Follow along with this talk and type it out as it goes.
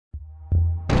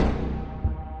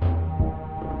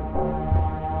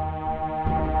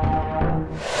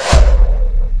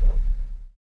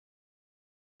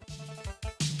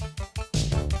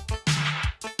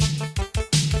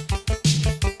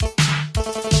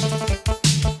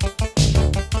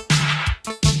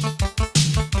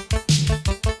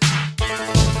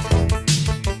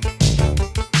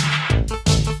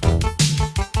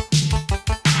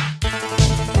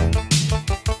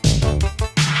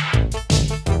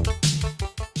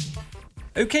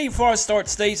Okay, before I start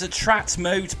today's Attract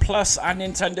Mode Plus and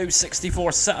Nintendo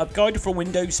 64 setup guide for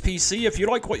Windows PC. If you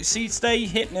like what you see today,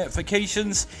 hit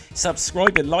notifications,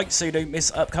 subscribe and like so you don't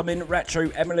miss upcoming retro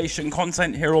emulation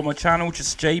content here on my channel.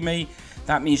 Just Jamie.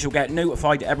 That means you'll get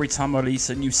notified every time I release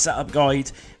a new setup guide,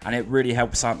 and it really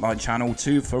helps out my channel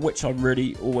too, for which I'm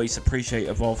really always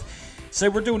appreciative of. So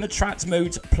we're doing Attract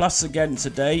Mode Plus again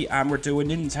today, and we're doing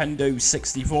Nintendo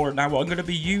 64. Now I'm going to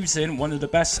be using one of the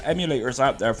best emulators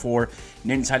out there for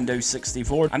Nintendo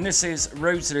 64, and this is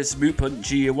Rose's Movement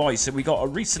GUI. So we got a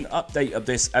recent update of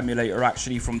this emulator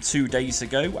actually from 2 days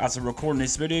ago. As I'm recording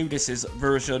this video, this is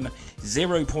version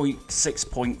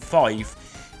 0.6.5.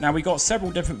 Now we got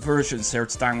several different versions here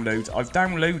to download. I've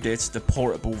downloaded the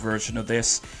portable version of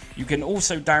this. You can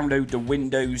also download the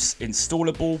Windows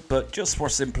installable, but just for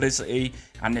simplicity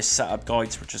and this setup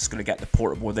guide, we're just going to get the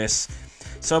portable of this.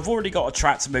 So I've already got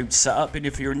Attract Mode set up, and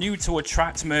if you're new to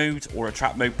Attract Mode or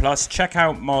Attract Mode Plus, check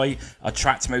out my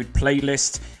Attract Mode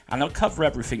playlist, and I'll cover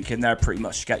everything in there pretty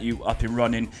much to get you up and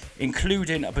running,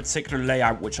 including a particular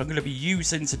layout which I'm going to be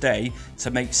using today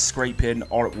to make scraping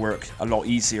artwork a lot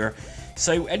easier.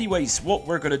 So anyways, what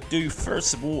we're going to do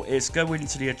first of all is go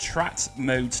into the Attract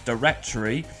Mode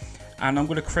directory, and I'm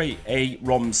going to create a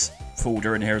ROMs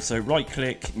folder in here. So right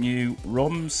click, new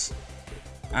ROMs,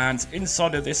 and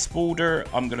inside of this folder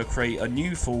I'm going to create a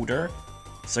new folder.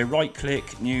 So right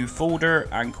click, new folder,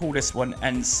 and call this one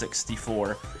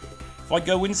N64. If I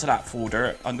go into that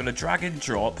folder, I'm going to drag and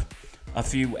drop a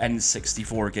few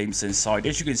N64 games inside.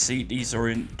 As you can see, these are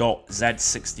in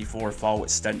 .z64 file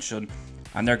extension,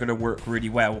 and they're going to work really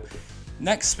well.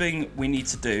 Next thing we need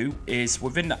to do is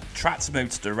within the Attract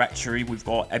Mode directory, we've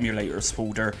got emulators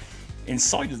folder.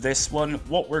 Inside of this one,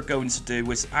 what we're going to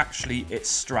do is actually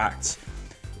extract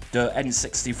the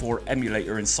N64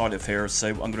 emulator inside of here. So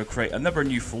I'm going to create another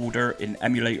new folder in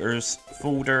emulators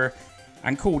folder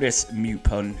and call this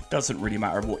Mupun. Doesn't really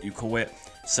matter what you call it,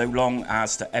 so long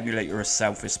as the emulator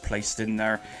itself is placed in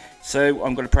there. So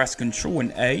I'm going to press Ctrl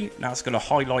and A. Now it's going to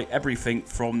highlight everything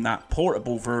from that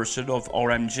portable version of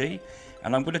RMG,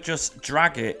 and I'm going to just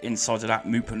drag it inside of that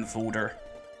Mupun folder.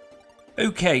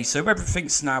 Okay, so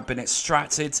everything's now been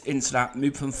extracted into that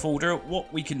Mupun folder.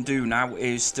 What we can do now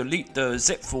is delete the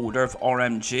zip folder of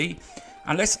RMG,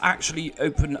 and let's actually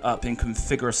open up and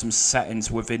configure some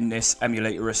settings within this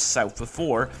emulator itself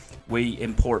before we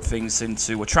import things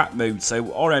into Attract Mode. So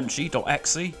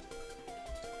rmg.exe,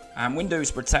 and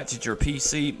Windows protected your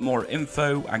PC, more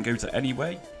info, and go to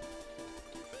anyway.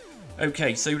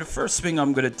 Okay, so the first thing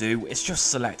I'm going to do is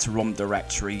just select ROM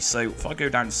directory. So if I go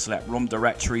down to select ROM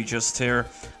directory just here,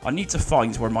 I need to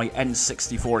find where my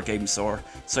N64 games are.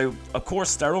 So of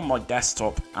course they're on my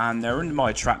desktop, and they're in my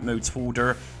Attract Modes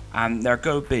folder, and they're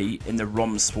going to be in the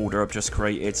ROMs folder I've just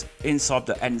created inside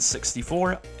the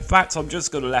N64. In fact, I'm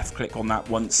just going to left click on that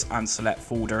once and select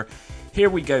folder. Here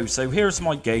we go. So here's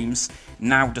my games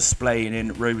now displaying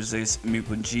in Rose's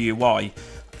Movement GUI.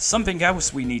 Something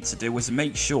else we need to do is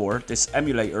make sure this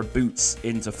emulator boots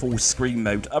into full screen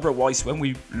mode. Otherwise, when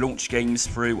we launch games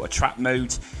through Attract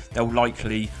Mode, they'll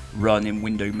likely run in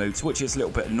window mode, which is a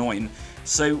little bit annoying.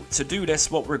 So to do this,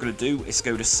 what we're going to do is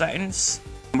go to Settings.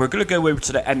 We're going to go over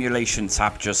to the Emulation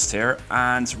tab just here,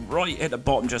 and right at the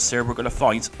bottom just here, we're going to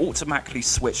find Automatically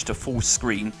Switch to Full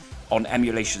Screen on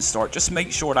Emulation Start. Just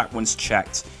make sure that one's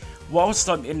checked. Whilst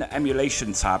I'm in the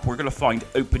Emulation tab, we're going to find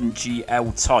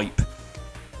OpenGL Type.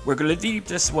 We're going to leave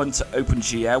this one to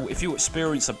OpenGL. If you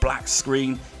experience a black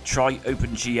screen, try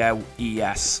OpenGL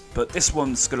ES, but this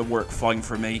one's going to work fine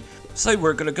for me. So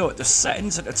we're going to go at the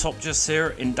settings at the top just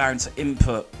here and down to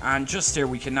input, and just here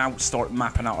we can now start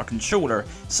mapping out our controller.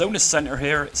 So in the center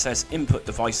here it says input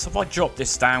device. So if I drop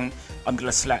this down, I'm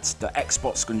going to select the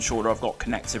Xbox controller I've got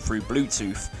connected through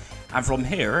Bluetooth, and from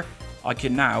here I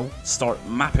can now start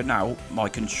mapping out my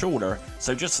controller.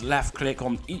 So just left click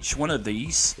on each one of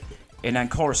these and then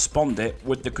correspond it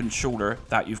with the controller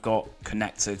that you've got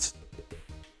connected.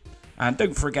 And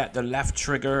don't forget the left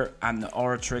trigger and the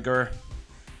R trigger.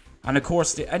 And of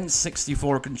course the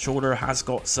N64 controller has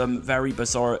got some very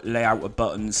bizarre layout of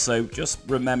buttons, so just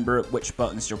remember which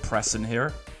buttons you're pressing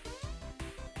here.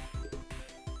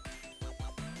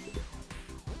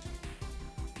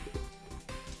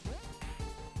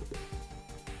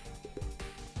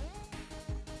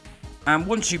 And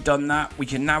once you've done that, we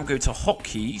can now go to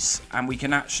hotkeys, and we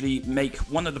can actually make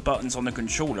one of the buttons on the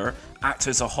controller act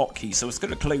as a hotkey. So it's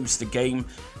going to close the game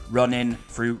running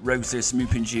through Rose's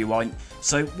Movement GUI.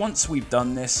 So once we've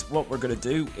done this, what we're going to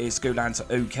do is go down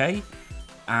to OK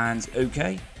and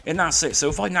OK. And that's it. So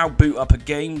if I now boot up a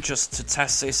game just to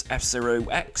test this,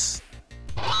 F0X.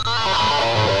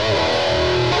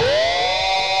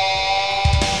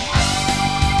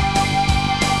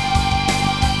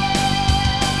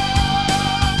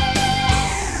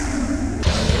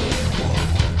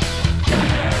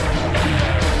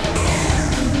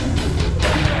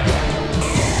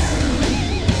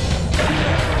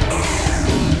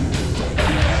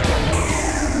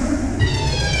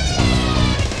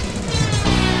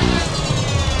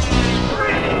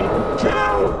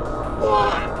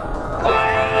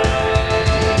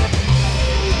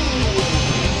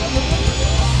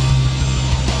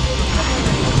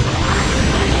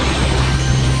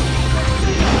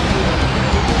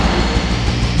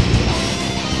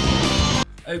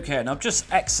 Okay, and I've just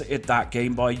exited that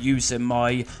game by using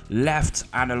my left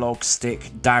analog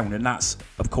stick down, and that's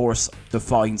of course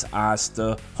defined as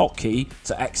the hotkey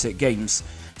to exit games.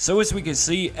 So as we can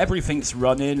see, everything's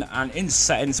running, and in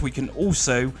settings we can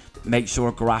also make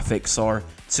sure graphics are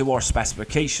to our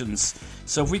specifications.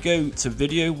 So if we go to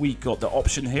video, we got the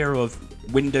option here of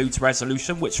window to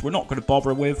resolution, which we're not going to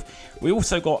bother with. We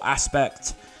also got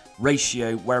aspect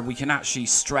ratio, where we can actually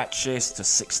stretch this to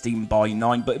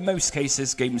 16:9, but in most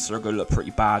cases games are going to look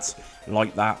pretty bad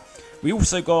like that. We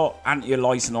also got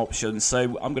anti-aliasing options,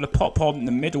 so I'm going to pop on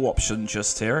the middle option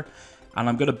just here, and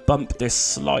I'm going to bump this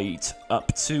slide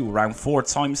up to around 4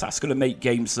 times. That's going to make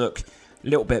games look a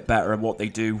little bit better than what they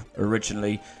do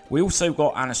originally. We also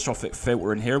got anisotropic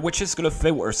filter in here, which is going to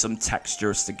filter some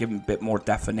textures to give them a bit more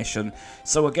definition.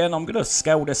 So again, I'm going to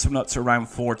scale this one up to around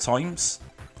 4 times.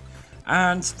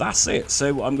 And that's it.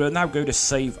 So I'm going to now go to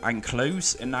save and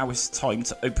close, and now it's time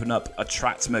to open up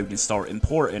Attract mode and start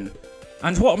importing.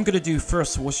 And what I'm going to do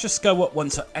first was just go up one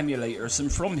to emulators, and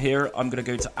from here I'm going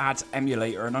to go to add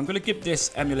emulator, and I'm going to give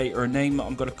this emulator a name.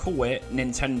 I'm going to call it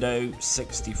Nintendo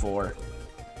 64.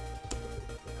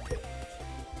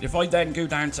 If I then go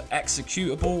down to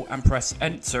executable and press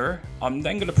enter, I'm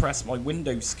then going to press my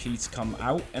Windows key to come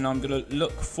out, and I'm going to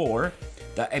look for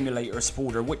the emulators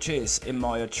folder, which is in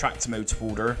my Attract mode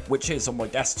folder, which is on my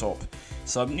desktop.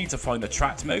 So I need to find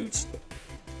Attract mode,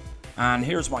 and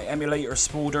here's my emulators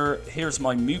folder, here's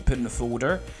my Mupin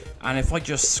folder, and if I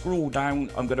just scroll down,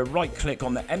 I'm going to right click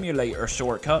on the emulator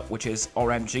shortcut, which is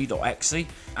rmg.exe,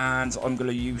 and I'm going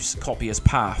to use copy as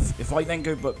path. If I then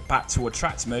go back to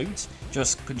Attract mode,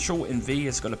 just Control and V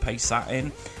is going to paste that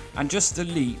in, and just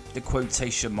delete the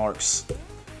quotation marks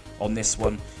on this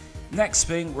one. Next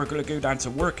thing, we're going to go down to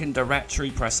working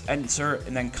directory, press enter,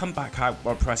 and then come back out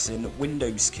by pressing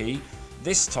Windows key.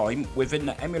 This time, within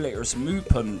the emulators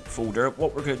Mupin folder,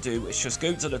 what we're going to do is just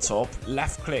go to the top,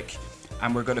 left click,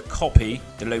 and we're going to copy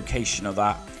the location of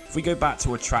that. If we go back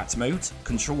to Attract mode,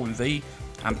 Control and V,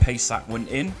 and paste that one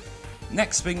in.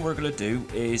 Next thing we're going to do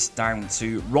is down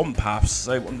to ROM paths,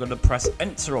 so I'm going to press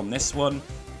enter on this one,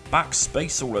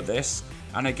 backspace all of this,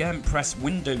 and again press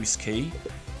Windows key.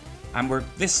 And we're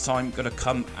this time going to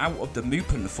come out of the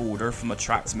Mupin folder from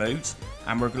Attract mode,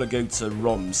 and we're going to go to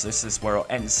ROMs. This is where our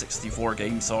N64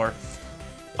 games are.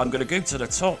 I'm going to go to the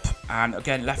top, and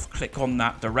again left click on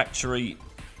that directory,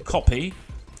 copy,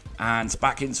 and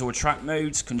back into Attract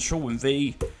mode, Control and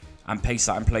V, and paste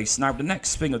that in place. Now the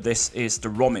next thing of this is the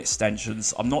ROM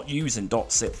extensions. I'm not using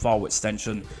 .zip file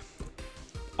extension,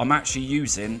 I'm actually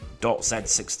using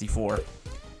 .z64.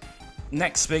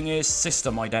 Next thing is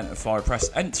system identifier. Press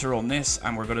enter on this,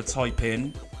 and we're going to type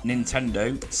in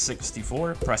Nintendo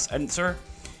 64. Press enter.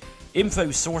 Info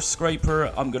source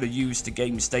scraper, I'm going to use the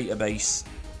games database.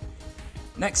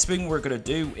 Next thing we're going to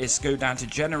do is go down to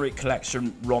generate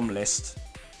collection ROM list.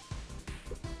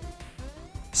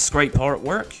 Scrape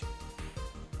artwork.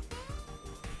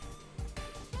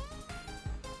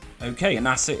 Okay, and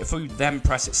that's it. If we then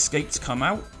press escape to come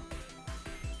out.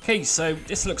 Okay, so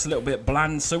this looks a little bit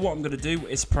bland, so what I'm going to do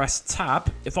is press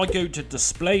tab. If I go to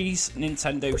displays,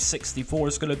 Nintendo 64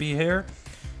 is going to be here.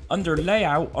 Under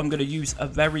layout, I'm going to use a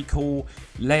very cool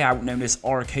layout known as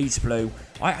Arcade Flow.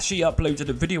 I actually uploaded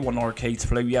a video on Arcade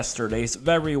Flow yesterday. It's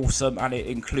very awesome, and it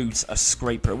includes a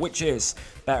scraper, which is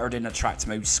better than Attract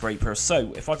mode scraper.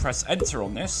 So if I press enter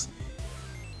on this,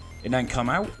 and then come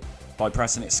out by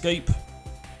pressing escape.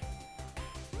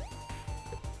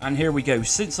 And here we go.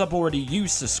 Since I've already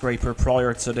used the scraper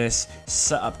prior to this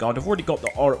setup guide, I've already got the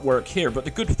artwork here. But the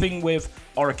good thing with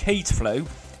Arcade Flow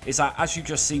is that, as you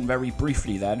just seen very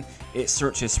briefly then, it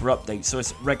searches for updates, so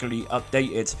it's regularly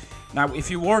updated. Now, if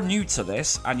you are new to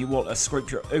this and you want to scrape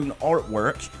your own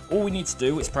artwork, all we need to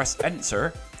do is press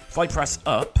enter. If I press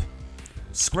up,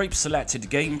 scrape selected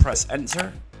game, press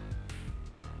enter.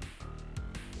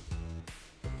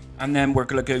 And then we're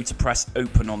going to go to press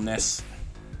open on this.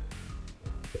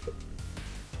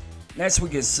 As we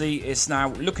can see, it's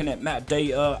now looking at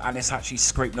metadata, and it's actually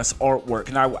scraping us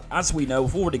artwork. Now, as we know,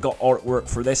 we've already got artwork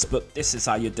for this, but this is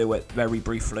how you do it very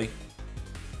briefly.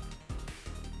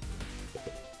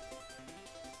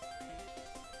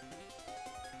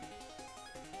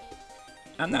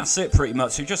 And that's it pretty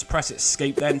much. So just press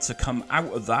escape then to come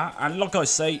out of that. And like I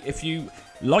say, if you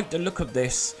like the look of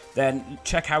this, then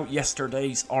check out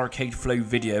yesterday's Arcade Flow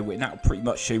video, and that'll pretty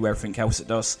much show you everything else it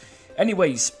does.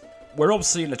 Anyways, we're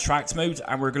obviously in Attract mode,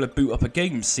 and we're going to boot up a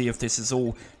game, see if this is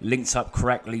all linked up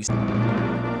correctly.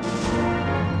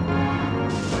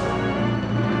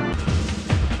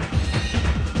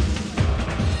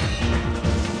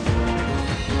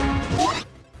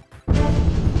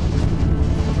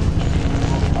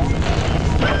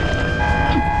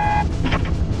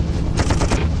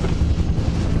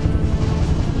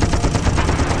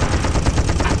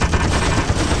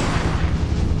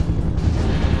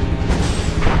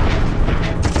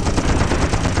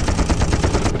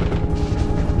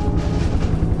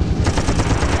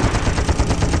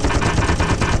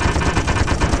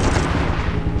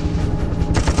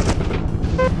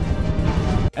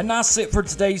 And that's it for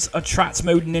today's Attract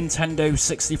Mode Nintendo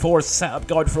 64 setup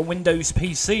guide for Windows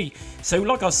PC. So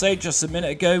like I said just a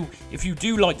minute ago, if you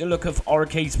do like the look of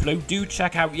Arcade Flow, do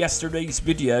check out yesterday's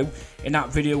video. In that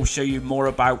video will show you more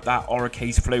about that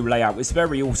Arcade Flow layout. It's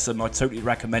very awesome, I totally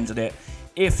recommended it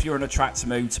if you're an Attract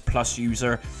Mode Plus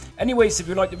user. Anyways, if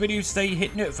you like the video today,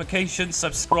 hit notifications,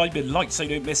 subscribe and like so you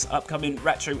don't miss upcoming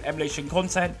retro emulation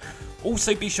content.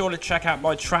 Also be sure to check out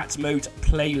my Attract Mode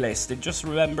playlist, and just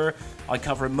remember I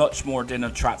cover much more than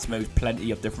Attract Mode,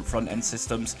 plenty of different front end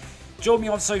systems. Join me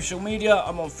on social media,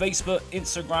 I'm on Facebook,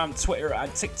 Instagram, Twitter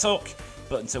and TikTok.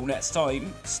 But until next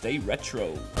time, stay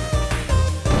retro.